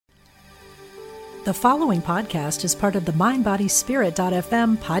The following podcast is part of the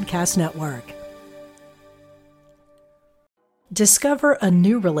MindBodySpirit.fm podcast network. Discover a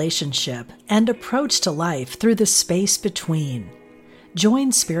new relationship and approach to life through the space between.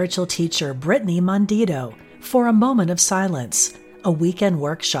 Join spiritual teacher Brittany Mondito for a moment of silence, a weekend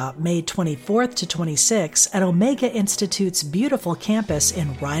workshop May 24th to 26th at Omega Institute's beautiful campus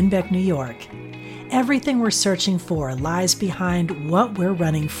in Rhinebeck, New York. Everything we're searching for lies behind what we're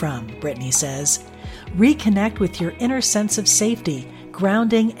running from, Brittany says. Reconnect with your inner sense of safety,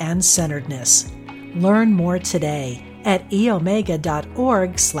 grounding, and centeredness. Learn more today at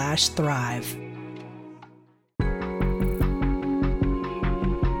eomega.org/thrive.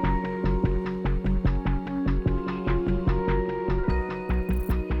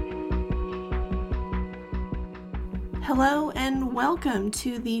 Hello and welcome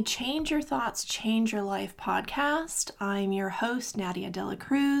to the Change Your Thoughts, Change Your Life podcast. I'm your host, Nadia Dela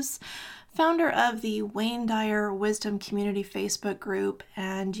Cruz, founder of the Wayne Dyer Wisdom Community Facebook group,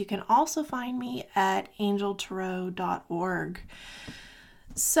 and you can also find me at angeltarot.org.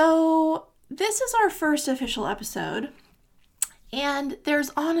 So this is our first official episode, and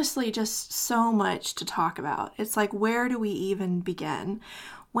there's honestly just so much to talk about. It's like, where do we even begin?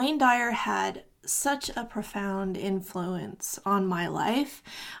 Wayne Dyer had such a profound influence on my life.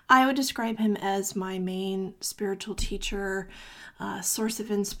 I would describe him as my main spiritual teacher, source of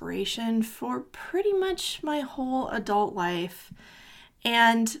inspiration for pretty much my whole adult life.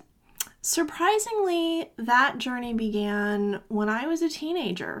 And surprisingly, that journey began when I was a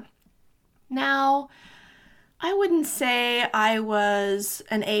teenager. Now, I wouldn't say I was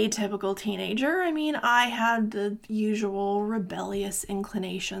an atypical teenager. I mean, I had the usual rebellious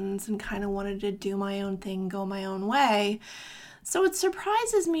inclinations and kind of wanted to do my own thing, go my own way. So it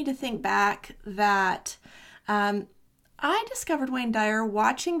surprises me to think back that I discovered Wayne Dyer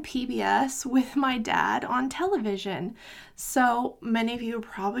watching PBS with my dad on television. So many of you are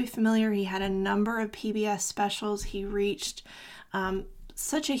probably familiar. He had a number of PBS specials. He reached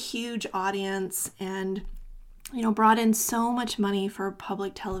such a huge audience and brought in so much money for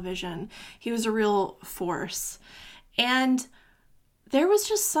public television. He was a real force. And there was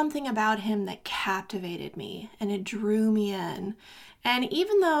just something about him that captivated me and it drew me in. And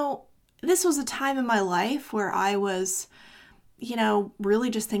even though this was a time in my life where I was, really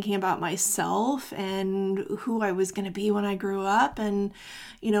just thinking about myself and who I was going to be when I grew up and,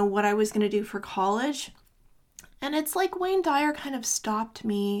 what I was going to do for college. And it's like Wayne Dyer kind of stopped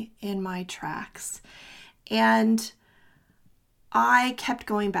me in my tracks. And I kept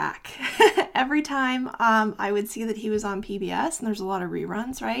going back. Every time I would see that he was on PBS, and there's a lot of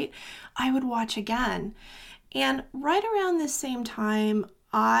reruns, right? I would watch again. And right around this same time,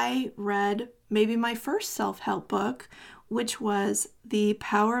 I read maybe my first self-help book, which was The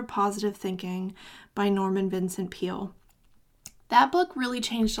Power of Positive Thinking by Norman Vincent Peale. That book really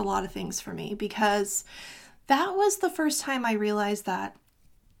changed a lot of things for me because that was the first time I realized that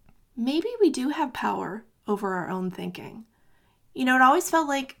maybe we do have power over our own thinking. It always felt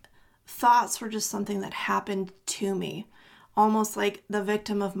like thoughts were just something that happened to me, almost like the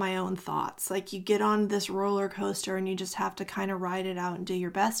victim of my own thoughts. Like you get on this roller coaster and you just have to kind of ride it out and do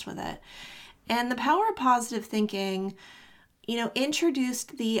your best with it. And the power of positive thinking,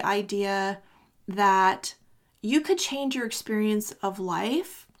 introduced the idea that you could change your experience of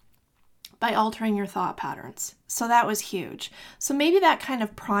life by altering your thought patterns. So that was huge. So maybe that kind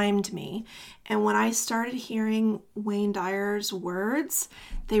of primed me. And when I started hearing Wayne Dyer's words,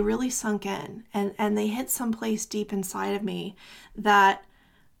 they really sunk in and they hit someplace deep inside of me that,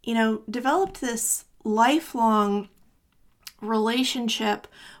 developed this lifelong relationship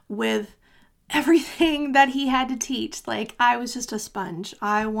with everything that he had to teach. Like I was just a sponge.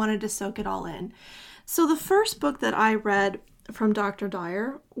 I wanted to soak it all in. So the first book that I read from Dr.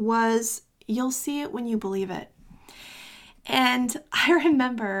 Dyer was You'll See It When You Believe It. And I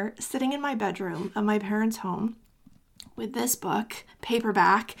remember sitting in my bedroom of my parents' home with this book,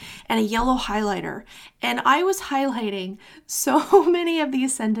 paperback, and a yellow highlighter. And I was highlighting so many of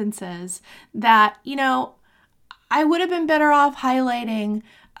these sentences that, I would have been better off highlighting,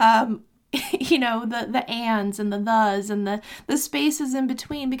 the ands and the thes and the spaces in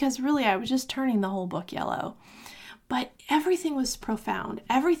between, because really I was just turning the whole book yellow. But everything was profound.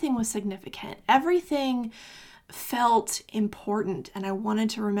 Everything was significant. Everything felt important, and I wanted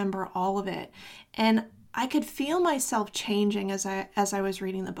to remember all of it. And I could feel myself changing as I was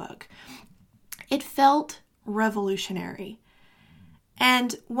reading the book. It felt revolutionary.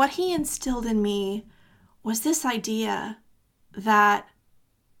 And what he instilled in me was this idea that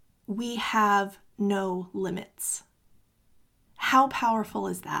we have no limits. How powerful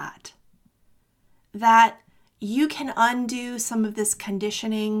is that? that you can undo some of this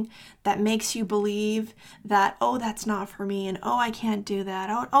conditioning that makes you believe that, oh, that's not for me, and oh, I can't do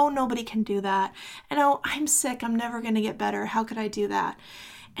that, oh, nobody can do that, and oh, I'm sick, I'm never going to get better, how could I do that?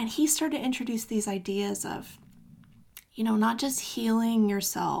 And he started to introduce these ideas of, not just healing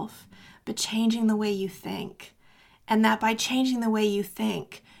yourself, but changing the way you think. And that by changing the way you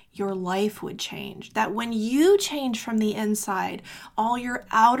think, your life would change. That when you change from the inside, all your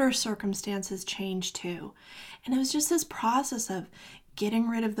outer circumstances change too. And it was just this process of getting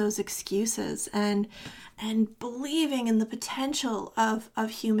rid of those excuses and believing in the potential of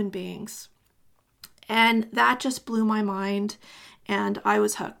human beings. And that just blew my mind, and I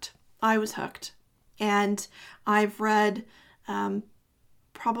was hooked. And I've read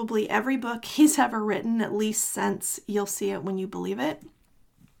probably every book he's ever written, at least since You'll See It When You Believe It.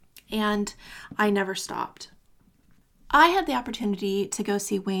 And I never stopped. I had the opportunity to go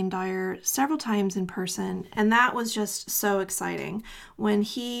see Wayne Dyer several times in person, and that was just so exciting. When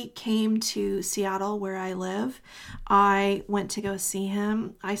he came to Seattle, where I live, I went to go see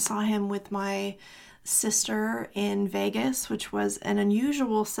him. I saw him with my sister in Vegas, which was an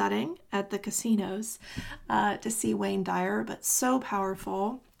unusual setting at the casinos to see Wayne Dyer, but so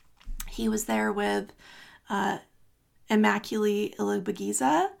powerful. He was there with Immaculée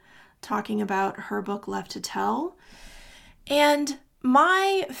Ilibagiza, talking about her book Left to Tell. And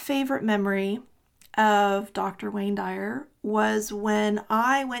my favorite memory of Dr. Wayne Dyer was when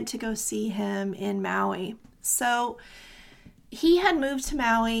I went to go see him in Maui. So he had moved to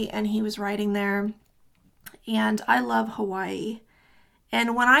Maui and he was writing there, and I love Hawaii.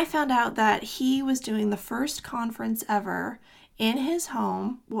 And when I found out that he was doing the first conference ever in his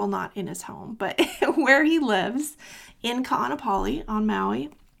home, well, not in his home, but where he lives in Ka'anapali on Maui,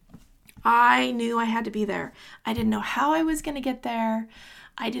 I knew I had to be there. I didn't know how I was going to get there.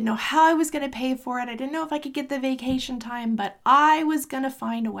 I didn't know how I was going to pay for it. I didn't know if I could get the vacation time, but I was going to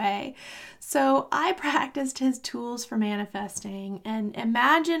find a way. So I practiced his tools for manifesting and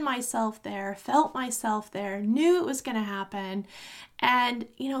imagined myself there, felt myself there, knew it was going to happen. And,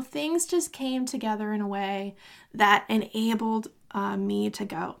 things just came together in a way that enabled me to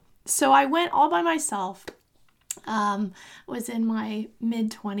go. So I went all by myself. Was in my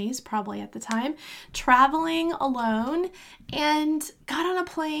mid-20s probably at the time, traveling alone, and got on a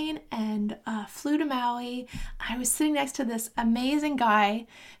plane and flew to Maui. I was sitting next to this amazing guy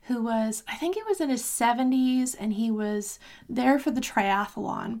who was, I think he was in his 70s, and he was there for the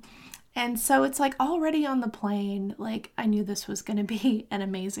triathlon. And so it's like already on the plane, like I knew this was going to be an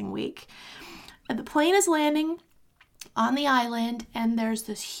amazing week. And the plane is landing on the island, and there's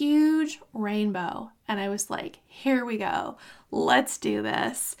this huge rainbow, and I was like, here we go, let's do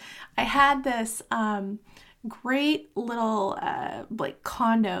this. I had this great little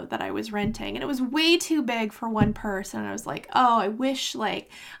condo that I was renting, and it was way too big for one person, and I was like, oh, I wish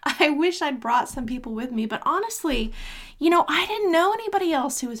I'd brought some people with me. But honestly, I didn't know anybody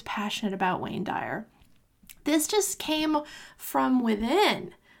else who was passionate about Wayne Dyer. This just came from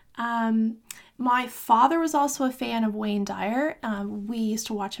within. My father was also a fan of Wayne Dyer. We used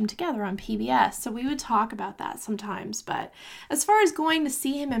to watch him together on PBS, so we would talk about that sometimes. But as far as going to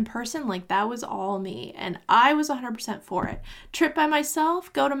see him in person, that was all me, and I was 100% for it. Trip by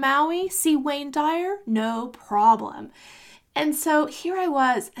myself, go to Maui, see Wayne Dyer, no problem. And so here I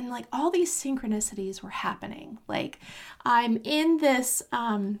was, and all these synchronicities were happening. I'm in this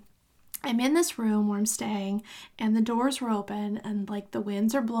room where I'm staying, and the doors were open, and the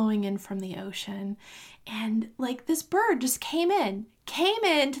winds are blowing in from the ocean, and this bird just came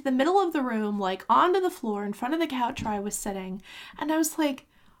into the middle of the room, onto the floor in front of the couch where I was sitting, and I was like,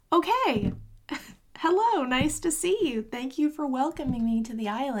 okay, hello, nice to see you. Thank you for welcoming me to the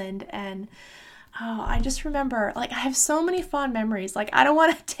island. And I just remember, I have so many fond memories. I don't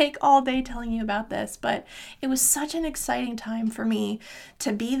want to take all day telling you about this, but it was such an exciting time for me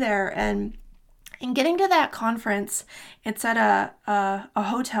to be there. And in getting to that conference, it's at a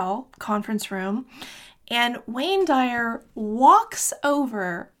hotel conference room, and Wayne Dyer walks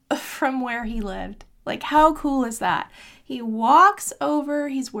over from where he lived. How cool is that? He walks over,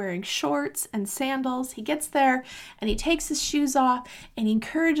 he's wearing shorts and sandals. He gets there and he takes his shoes off and he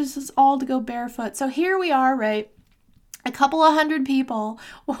encourages us all to go barefoot. So here we are, right? A couple of hundred people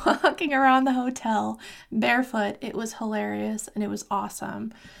walking around the hotel barefoot. It was hilarious and it was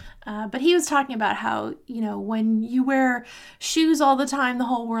awesome. But he was talking about how, when you wear shoes all the time, the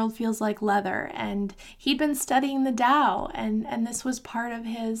whole world feels like leather. And he'd been studying the Tao, and this was part of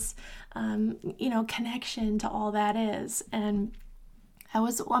his, connection to all that is. And that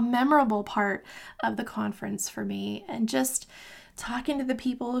was a memorable part of the conference for me. And just talking to the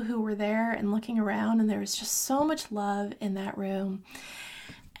people who were there and looking around, and there was just so much love in that room.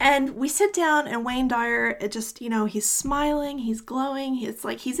 And we sit down, and Wayne Dyer, it just, he's smiling, he's glowing. It's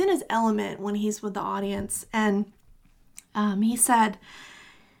like he's in his element when he's with the audience. And he said,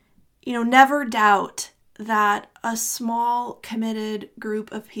 never doubt that a small, committed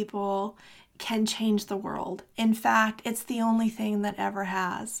group of people can change the world. In fact, it's the only thing that ever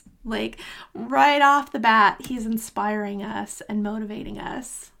has. Like, right off the bat, he's inspiring us and motivating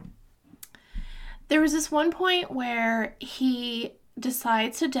us. There was this one point where he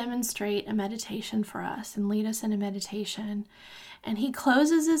decides to demonstrate a meditation for us and lead us in a meditation. And he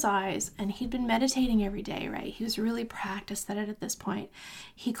closes his eyes, and he'd been meditating every day, right? He was really practiced at it at this point.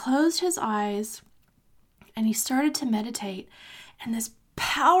 He closed his eyes and he started to meditate, and this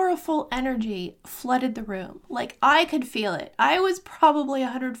powerful energy flooded the room. Like, I could feel it. I was probably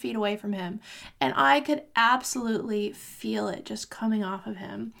 100 feet away from him, and I could absolutely feel it just coming off of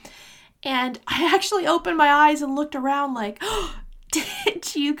him. And I actually opened my eyes and looked around like, oh,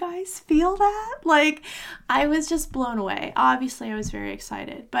 did you guys feel that? Like, I was just blown away. Obviously, I was very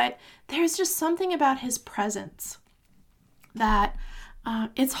excited, but there's just something about his presence that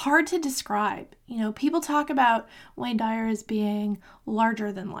it's hard to describe. People talk about Wayne Dyer as being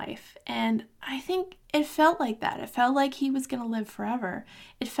larger than life, and I think it felt like that. It felt like he was going to live forever.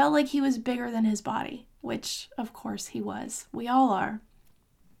 It felt like he was bigger than his body, which, of course, he was. We all are.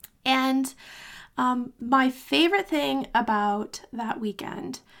 And my favorite thing about that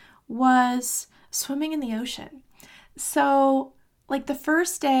weekend was swimming in the ocean. So, like, the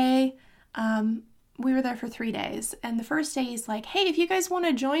first day, we were there for 3 days. And the first day he's like, hey, if you guys want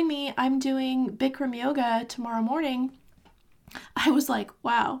to join me, I'm doing Bikram yoga tomorrow morning. I was like,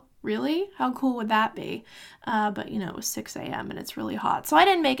 wow, really? How cool would that be? But it was 6 a.m. and it's really hot. So I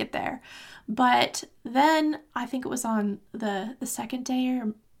didn't make it there. But then I think it was on the second day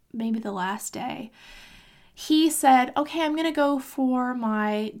or maybe the last day, he said, okay, I'm going to go for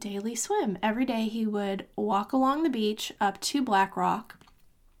my daily swim. Every day he would walk along the beach up to Black Rock,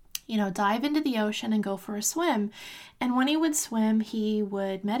 dive into the ocean and go for a swim. And when he would swim, he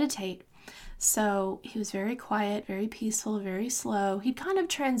would meditate. So he was very quiet, very peaceful, very slow. He'd kind of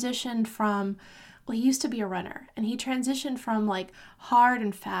transitioned from, he used to be a runner, and he transitioned from like hard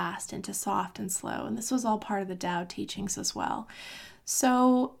and fast into soft and slow. And this was all part of the Tao teachings as well.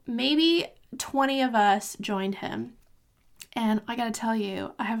 So maybe 20 of us joined him. And I got to tell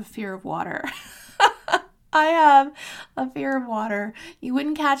you, I have a fear of water. I have a fear of water. You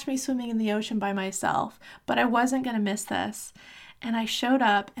wouldn't catch me swimming in the ocean by myself, but I wasn't going to miss this. And I showed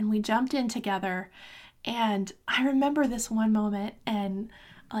up and we jumped in together. And I remember this one moment, and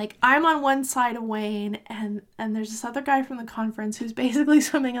like, I'm on one side of Wayne, and there's this other guy from the conference who's basically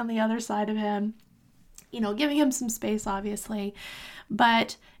swimming on the other side of him, giving him some space, obviously.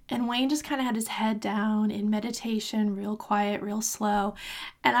 And Wayne just kind of had his head down in meditation, real quiet, real slow.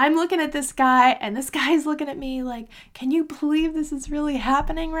 And I'm looking at this guy, and this guy's looking at me like, can you believe this is really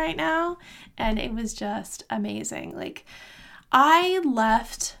happening right now? And it was just amazing. Like, I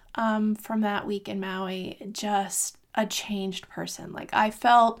left from that week in Maui just a changed person. Like, I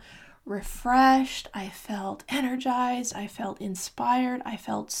felt refreshed, I felt energized, I felt inspired, I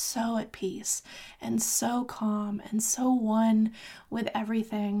felt so at peace and so calm and so one with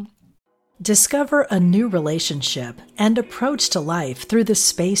everything. Discover a new relationship and approach to life through the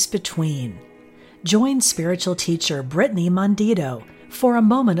space between. Join spiritual teacher Brittany Mondito for a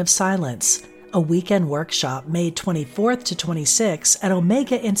moment of silence, a weekend workshop May 24th to 26th at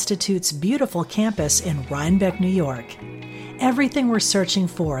Omega Institute's beautiful campus in Rhinebeck, New York. Everything we're searching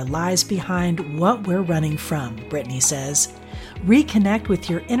for lies behind what we're running from, Brittany says. Reconnect with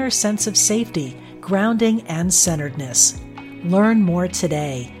your inner sense of safety, grounding, and centeredness. Learn more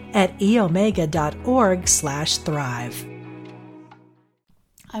today at eomega.org/thrive.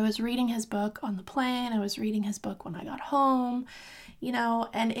 I was reading his book on the plane. I was reading his book when I got home,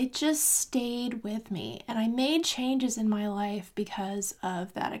 and it just stayed with me. And I made changes in my life because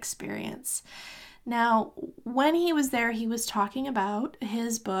of that experience. Now, when he was there, he was talking about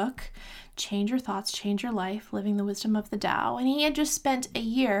his book, Change Your Thoughts, Change Your Life, Living the Wisdom of the Tao. And he had just spent a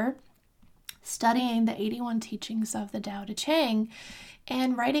year studying the 81 teachings of the Tao Te Ching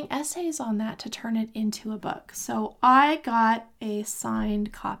and writing essays on that to turn it into a book. So I got a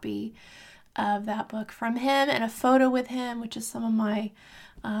signed copy of that book from him and a photo with him, which is some of my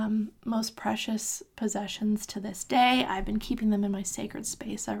most precious possessions to this day. I've been keeping them in my sacred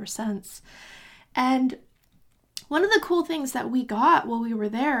space ever since. And one of the cool things that we got while we were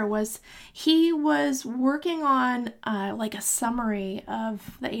there was he was working on like a summary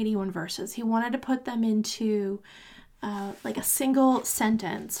of the 81 verses. He wanted to put them into like a single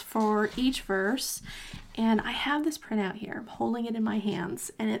sentence for each verse. And I have this printout here. I'm holding it in my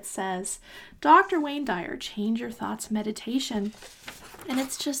hands. And it says, Dr. Wayne Dyer, Change Your Thoughts Meditation. And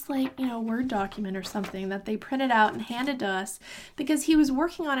it's just like, a Word document or something that they printed out and handed to us because he was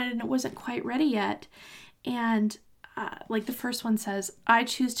working on it and it wasn't quite ready yet. And like the first one says, I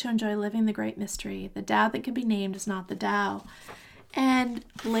choose to enjoy living the great mystery. The Tao that can be named is not the Tao. And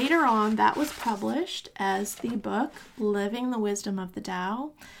later on, that was published as the book, Living the Wisdom of the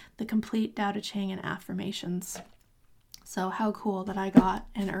Tao, The Complete Tao Te Ching and Affirmations. So how cool that I got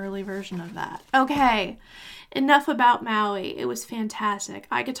an early version of that. Okay, enough about Maui. It was fantastic.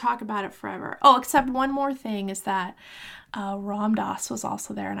 I could talk about it forever. Oh, except one more thing is that Ram Dass was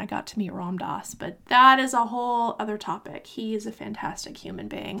also there, and I got to meet Ram Dass, but that is a whole other topic. He is a fantastic human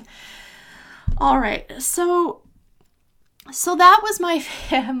being. All right, so that was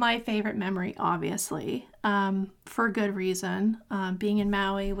my favorite memory, obviously, for good reason, being in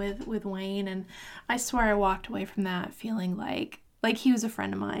Maui with Wayne. And I swear I walked away from that feeling like he was a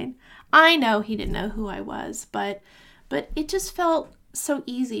friend of mine. I know he didn't know who I was, but it just felt so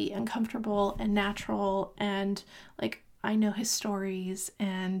easy and comfortable and natural. And like, I know his stories,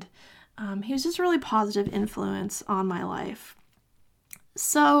 and he was just a really positive influence on my life.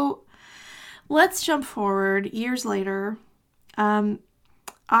 So let's jump forward years later.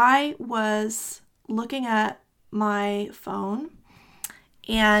 I was looking at my phone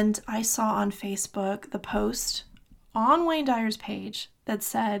and I saw on Facebook the post on Wayne Dyer's page that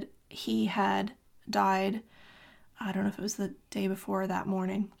said he had died. I don't know if it was the day before or that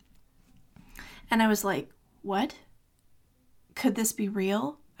morning. And I was like, what? Could this be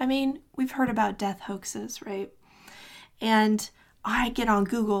real? I mean, we've heard about death hoaxes, right? And I get on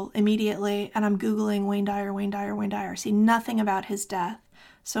Google immediately and I'm Googling Wayne Dyer, Wayne Dyer, Wayne Dyer. See nothing about his death.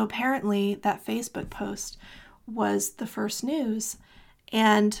 So apparently that Facebook post was the first news.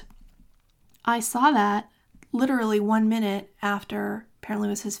 And I saw that literally 1 minute after apparently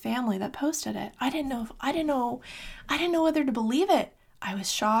it was his family that posted it. I didn't know whether to believe it. I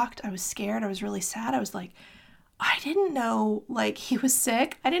was shocked. I was scared. I was really sad. I was like, I didn't know he was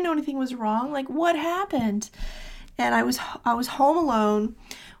sick. I didn't know anything was wrong. What happened? And I was home alone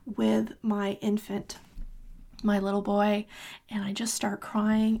with my infant, my little boy, and I just start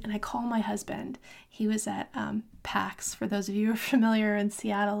crying, and I call my husband. He was at PAX, for those of you who are familiar, in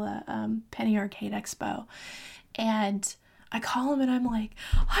Seattle, Penny Arcade Expo. And I call him and I'm like,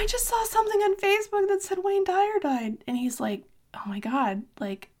 I just saw something on Facebook that said Wayne Dyer died. And he's like, oh my God,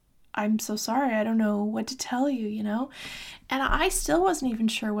 I'm so sorry. I don't know what to tell you, And I still wasn't even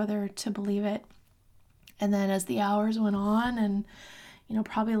sure whether to believe it. And then as the hours went on and,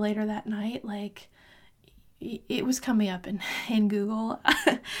 probably later that night, it was coming up in Google,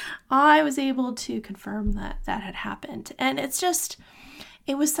 I was able to confirm that had happened. And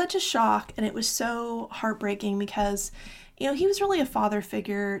it was such a shock, and it was so heartbreaking because, he was really a father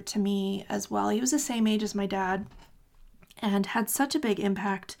figure to me as well. He was the same age as my dad and had such a big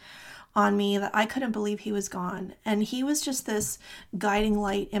impact on me that I couldn't believe he was gone. And he was just this guiding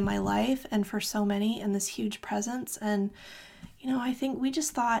light in my life and for so many, and this huge presence. And, I think we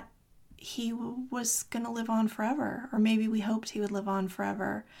just thought he was going to live on forever, or maybe we hoped he would live on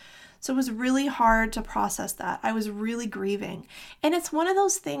forever. So it was really hard to process that. I was really grieving. And it's one of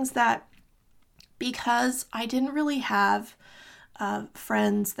those things that, because I didn't really have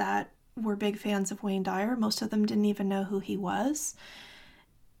friends that were big fans of Wayne Dyer, most of them didn't even know who he was,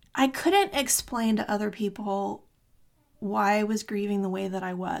 I couldn't explain to other people why I was grieving the way that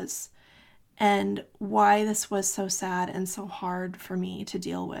I was and why this was so sad and so hard for me to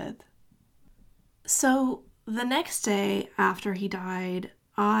deal with. So the next day after he died,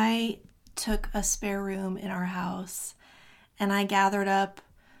 I took a spare room in our house and I gathered up,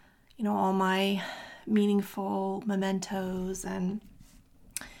 all my meaningful mementos and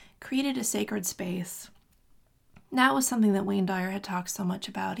created a sacred space. That was something that Wayne Dyer had talked so much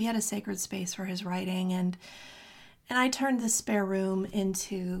about. He had a sacred space for his writing, and I turned this spare room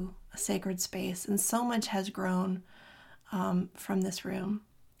into a sacred space, and so much has grown from this room.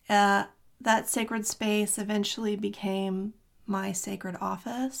 That sacred space eventually became my sacred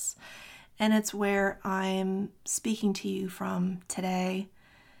office, and it's where I'm speaking to you from today.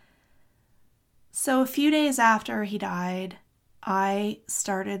 So a few days after he died, I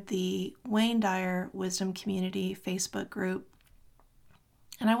started the Wayne Dyer Wisdom Community Facebook group,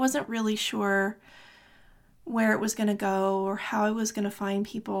 and I wasn't really sure where it was going to go or how I was going to find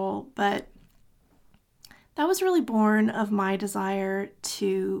people, but that was really born of my desire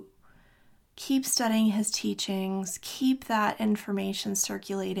to keep studying his teachings, keep that information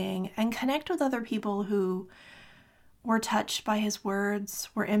circulating, and connect with other people who were touched by his words,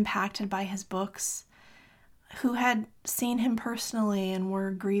 were impacted by his books, who had seen him personally and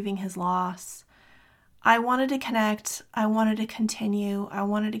were grieving his loss. I wanted to connect. I wanted to continue. I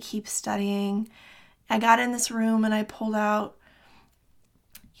wanted to keep studying. I got in this room and I pulled out,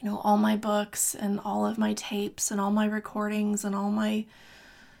 all my books and all of my tapes and all my recordings and all my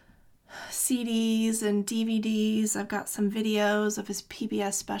CDs and DVDs. I've got some videos of his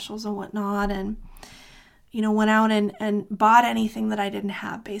PBS specials and whatnot, and went out and bought anything that I didn't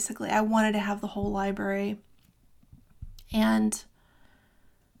have. Basically, I wanted to have the whole library. And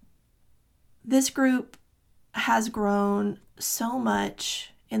this group has grown so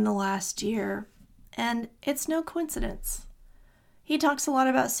much in the last year, and it's no coincidence. He talks a lot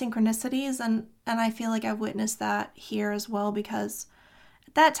about synchronicities, and I feel like I've witnessed that here as well, because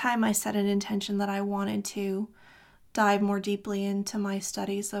at that time I set an intention that I wanted to dive more deeply into my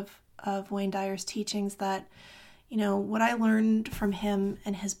studies of Wayne Dyer's teachings, that, what I learned from him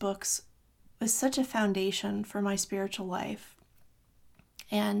and his books was such a foundation for my spiritual life.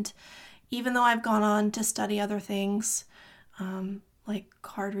 And even though I've gone on to study other things, like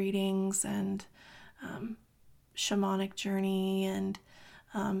card readings and shamanic journey and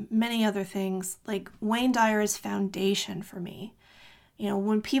many other things, like Wayne Dyer is foundation for me.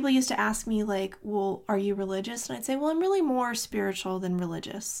 When people used to ask me like, well, are you religious? And I'd say, well, I'm really more spiritual than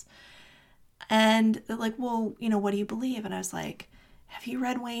religious. And they're like, well, what do you believe? And I was like, have you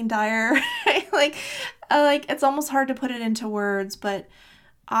read Wayne Dyer? like it's almost hard to put it into words, but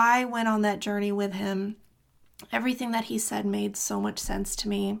I went on that journey with him. Everything that he said made so much sense to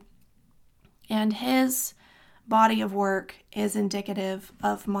me. And his body of work is indicative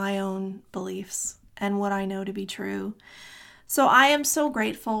of my own beliefs and what I know to be true. So I am so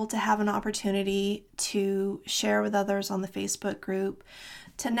grateful to have an opportunity to share with others on the Facebook group,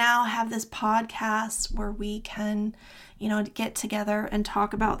 to now have this podcast where we can, get together and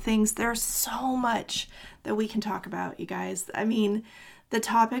talk about things. There's so much that we can talk about, you guys. I mean, the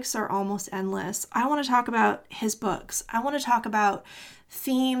topics are almost endless. I want to talk about his books. I want to talk about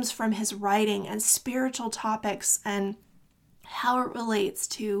themes from his writing and spiritual topics and how it relates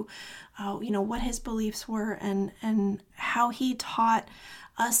to, what his beliefs were and how he taught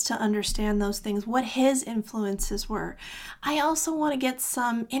us to understand those things, what his influences were. I also want to get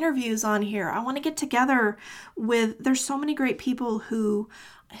some interviews on here. I want to get together there's so many great people who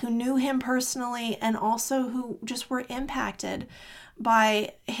knew him personally and also who just were impacted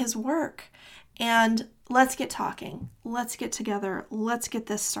by his work. And let's get talking. Let's get together. Let's get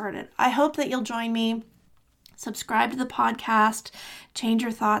this started. I hope that you'll join me. Subscribe to the podcast, Change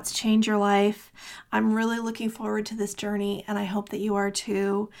Your Thoughts, Change Your Life. I'm really looking forward to this journey, and I hope that you are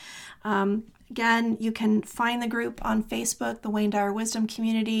too. Again, you can find the group on Facebook, the Wayne Dyer Wisdom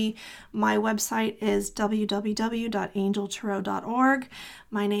Community. My website is www.angeltarot.org.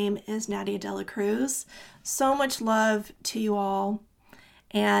 My name is Nadia Dela Cruz. So much love to you all,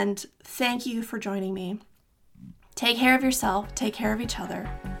 and thank you for joining me. Take care of yourself. Take care of each other.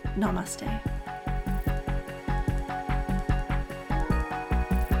 Namaste.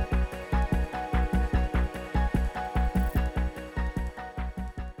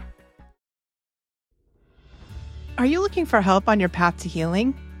 Are you looking for help on your path to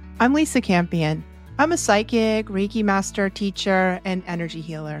healing? I'm Lisa Campion. I'm a psychic, Reiki master, teacher, and energy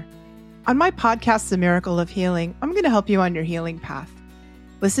healer. On my podcast, The Miracle of Healing, I'm going to help you on your healing path.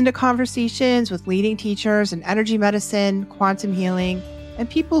 Listen to conversations with leading teachers in energy medicine, quantum healing, and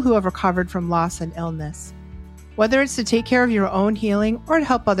people who have recovered from loss and illness. Whether it's to take care of your own healing or to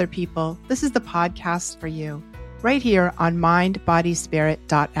help other people, this is the podcast for you, right here on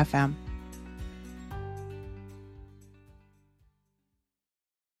mindbodyspirit.fm.